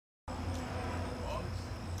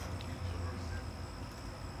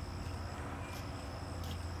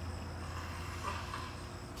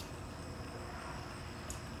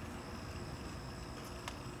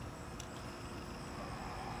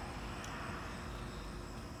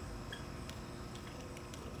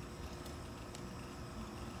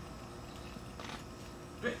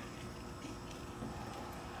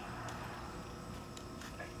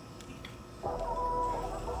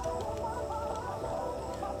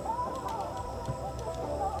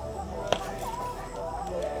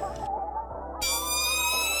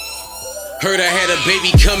Heard I had a baby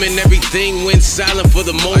coming, everything went silent for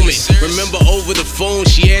the moment. Remember over the phone,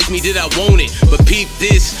 she asked me did I want it. But peep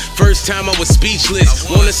this, first time I was speechless.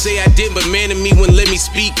 Wanna say I did, but man in me wouldn't let me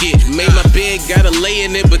speak it. Made my bed, gotta lay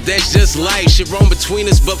in it, but that's just life. Shit wrong between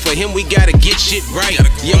us, but for him we gotta get shit right.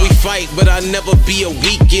 Yeah, we fight, but I'll never be a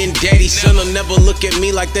weekend daddy. Son will never look at me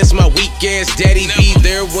like that's my weak ass daddy. Be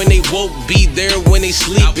there when they woke, be there when they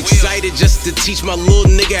sleep. Excited just to teach my little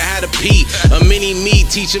nigga how to pee. A mini me,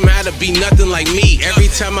 teach him how to be nothing like me. Every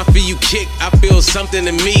time I feel you kick, I feel something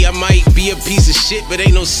in me. I might be a piece of shit, but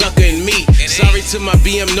ain't no sucker in me. Sorry to my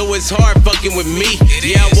BM, know it's hard fucking with me.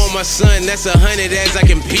 Yeah, I want my son, that's 100 as I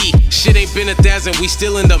can be. Shit ain't been 1,000, we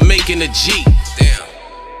still end up making a G. Damn,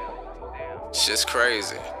 shit's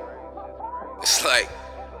crazy. It's like,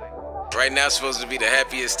 right now it's supposed to be the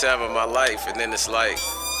happiest time of my life, and then it's like,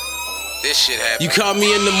 this shit happened. You called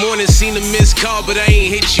me in the morning, seen a missed call, but I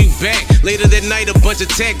ain't hit you back. Later that night, a bunch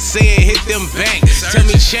of texts saying hit them back. Tell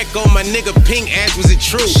me check on my nigga Pink, asked was it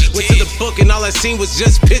true? Went to the book and all I seen was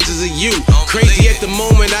just pictures of you. Crazy at the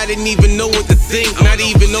moment, I didn't even know what to think. Not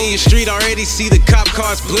even on your street, already see the cop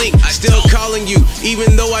cars blink. Still calling you,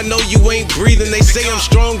 even though I know you ain't breathing. They say I'm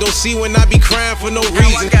strong, don't see when I be crying for no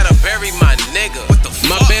reason. I gotta bury my nigga.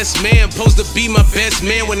 My best man, supposed to be my best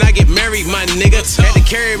man when I get married, my nigga. Had to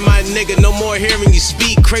carry my nigga, no more hearing you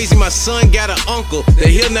speak. Crazy, my son got an uncle that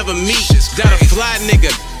he'll never meet. Got a fly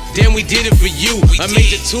nigga, damn we did it for you. I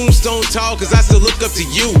made your tombstone tall cause I still look up to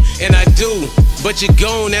you. And I do, but you're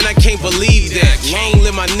gone and I can't believe that. Long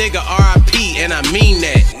live my nigga, R.I.P. and I mean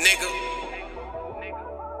that.